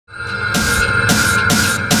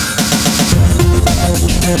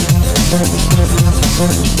What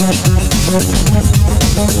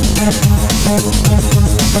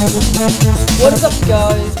is up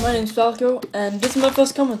guys, my name is Falco and this is my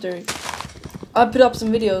first commentary. I put up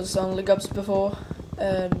some videos on League Ups before,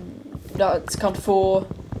 that's Count 4,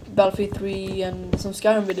 Battlefield 3 and some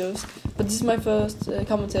Skyrim videos, but this is my first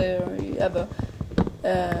commentary ever,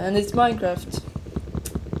 and it's Minecraft.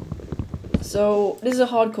 So this is a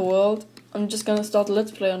hardcore world. I'm just gonna start a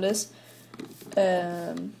let's play on this,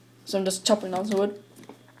 so I'm just chopping down some wood.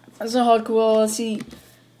 It's a hardcore world. I'll see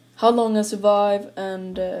how long I survive,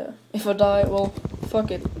 and if I die, well,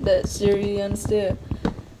 fuck it, the series ends there.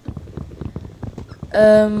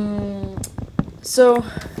 So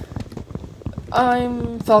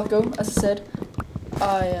I'm Falco, as I said.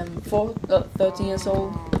 I am 13 years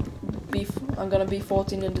old. I'm gonna be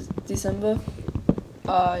 14 in December.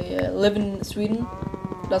 I live in Sweden.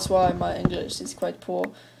 That's why my English is quite poor.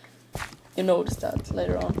 You notice that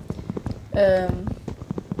later on. I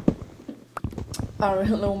don't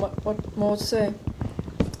really know what more to say.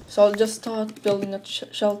 So I'll just start building a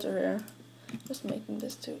shelter here. Just making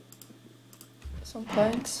this to some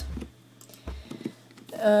planks.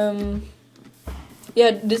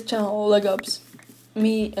 Yeah, this channel, League Ups,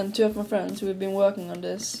 me and 2 of my friends, we've been working on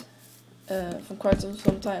this for quite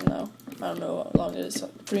some time now. I don't know how long it is,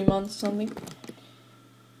 like 3 months or something.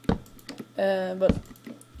 But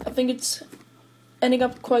I think it's ending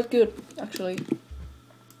up quite good, actually.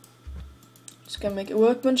 Just gonna make a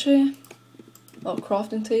workbench here, or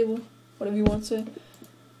crafting table, whatever you want to say.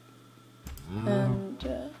 And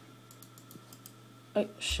oh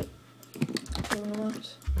shit,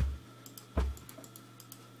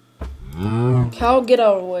 cow, get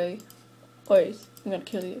out of the way. Wait, I'm gonna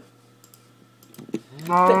kill you.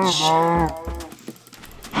 Bitch.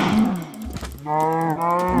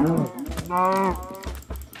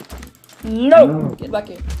 No! Get back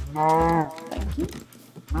here. Thank you.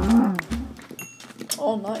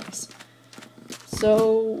 Oh, nice.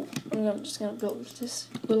 So I'm just gonna build this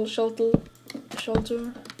little shelter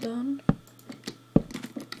done.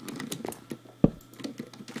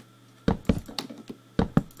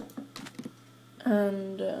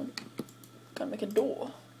 And gonna make a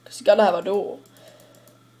door, cause you gotta have a door.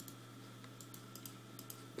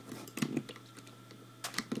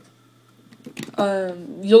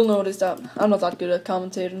 You'll notice that I'm not that good at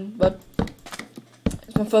commentating, but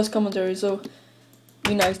it's my first commentary, so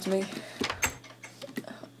be nice to me.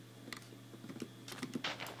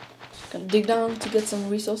 Just gonna dig down to get some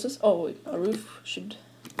resources. Oh wait, a roof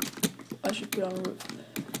I should put on a roof.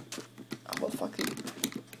 Oh well, fuck you.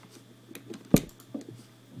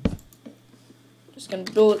 Just gonna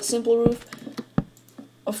build a simple roof.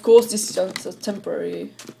 Of course, this is just a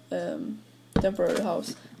temporary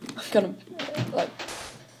house. I'm gonna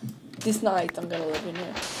this night I'm gonna live in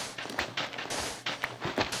here.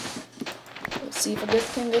 Let's see if I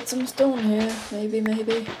can get some stone here. Maybe.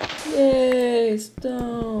 Yay,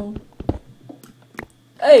 stone.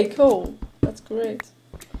 Hey, coal. That's great.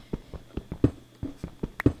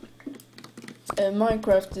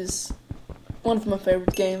 Minecraft is one of my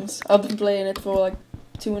favorite games. I've been playing it for like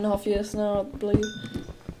 2.5 years now, I believe.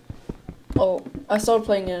 Oh, I started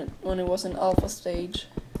playing it when it was in alpha stage,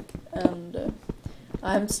 and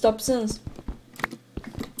I haven't stopped since.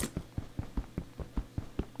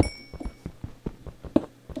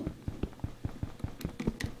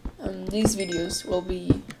 And these videos will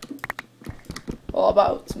be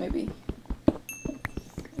about maybe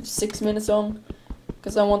 6 minutes long,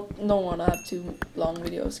 because I don't want to have too long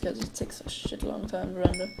videos, because it takes a shit long time to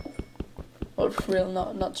render. Or really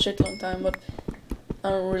not shit long time, but I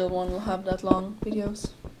don't really want to have that long videos.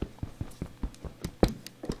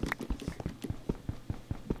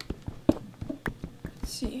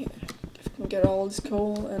 Let's see here if I can get all this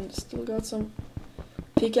coal, and still got some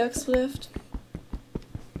pickaxe left.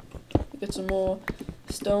 Get some more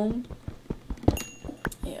stone.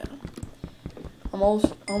 Yeah, I'm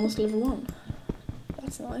almost level 1.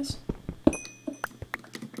 That's nice.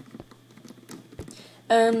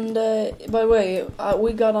 And by the way,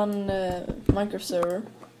 we got on Minecraft server.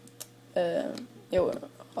 Yeah,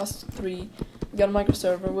 us 3 got a Minecraft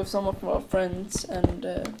server with some of our friends and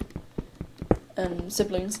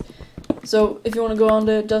siblings. So if you want to go on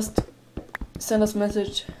there, just send us a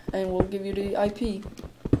message and we'll give you the IP.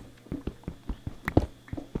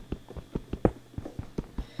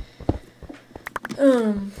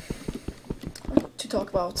 What to talk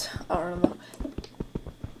about? I don't know.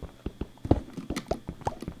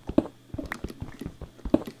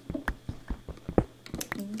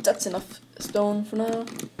 That's enough stone for now.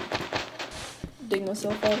 Dig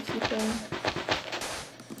myself out of the stone.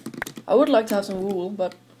 I would like to have some wool,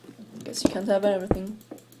 but Guess you can't have everything.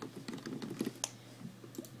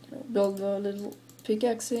 Build a little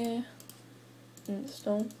pickaxe here in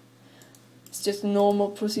stone. It's just a normal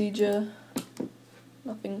procedure,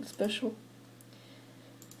 nothing special.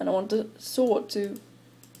 And I want the sword to...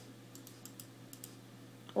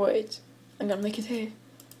 Wait, I'm gonna make it here.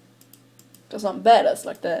 Cause I'm badass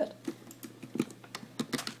like that.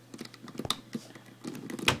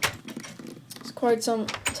 It's quite some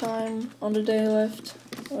time on the day left,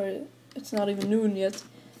 or it's not even noon yet.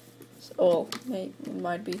 So, well, maybe it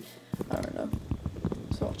might be, I don't know.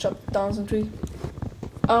 So I'll chop down some tree.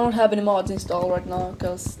 I don't have any mods installed right now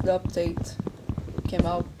because the update came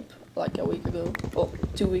out like a week ago, well,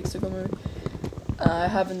 2 weeks ago maybe. I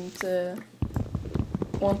haven't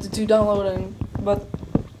wanted to download any, but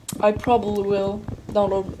I probably will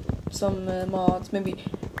download some mods, maybe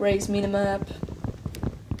race minimap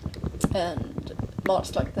and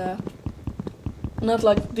mods like that. Not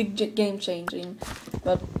like big game changing,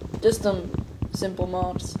 but just some simple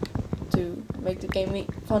mods to make the game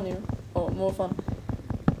funnier or more fun.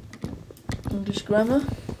 English grammar,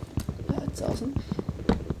 that's awesome.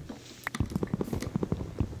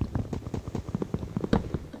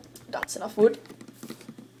 That's enough wood.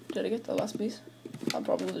 Did I get the last piece? I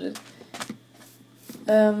probably did.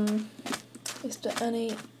 Is there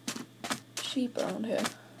any sheep around here?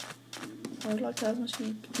 I would like to have some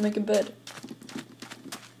sheep to make a bed.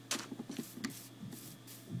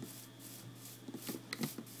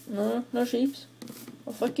 No, no sheeps.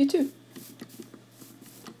 Well, fuck you too.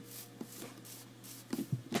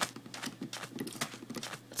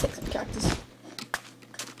 Let's take some cactus.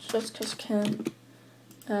 Just cause I can.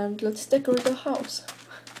 And let's decorate the house.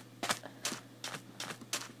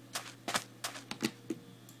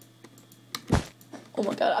 Oh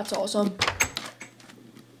my god, that's awesome.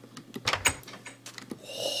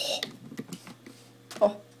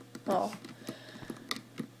 Oh, oh.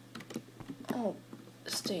 Oh,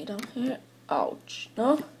 stay down here. Ouch,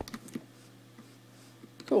 no?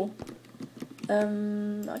 Cool.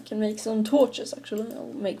 I can make some torches actually.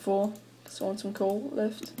 I'll make 4, because I want some coal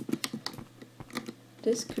left.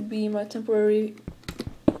 This could be my temporary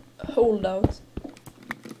holdout.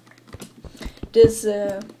 This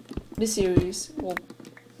series will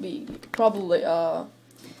be probably I'll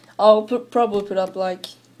probably put up like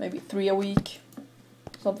maybe 3 a week,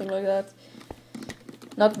 something like that.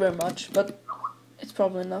 Not very much, but it's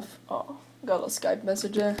probably enough. Oh, got a Skype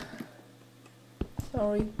message there.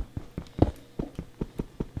 Sorry.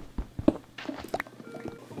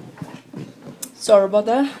 Sorry about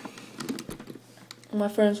that. My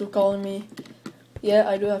friends were calling me. Yeah,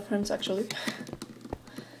 I do have friends actually.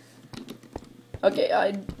 Okay,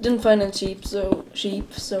 I didn't find any sheep,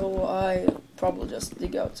 so I probably just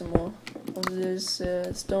dig out some more of this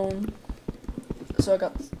stone. So I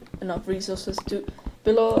got enough resources to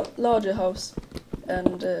build a larger house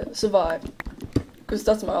and survive. Because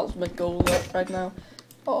that's my ultimate goal right now.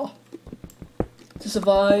 Oh, to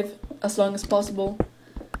survive as long as possible.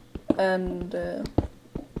 And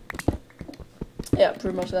yeah,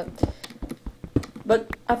 pretty much that.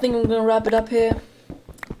 But I think I'm gonna wrap it up here.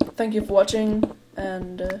 Thank you for watching,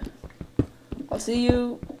 and I'll see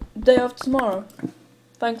you day after tomorrow.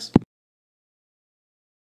 Thanks.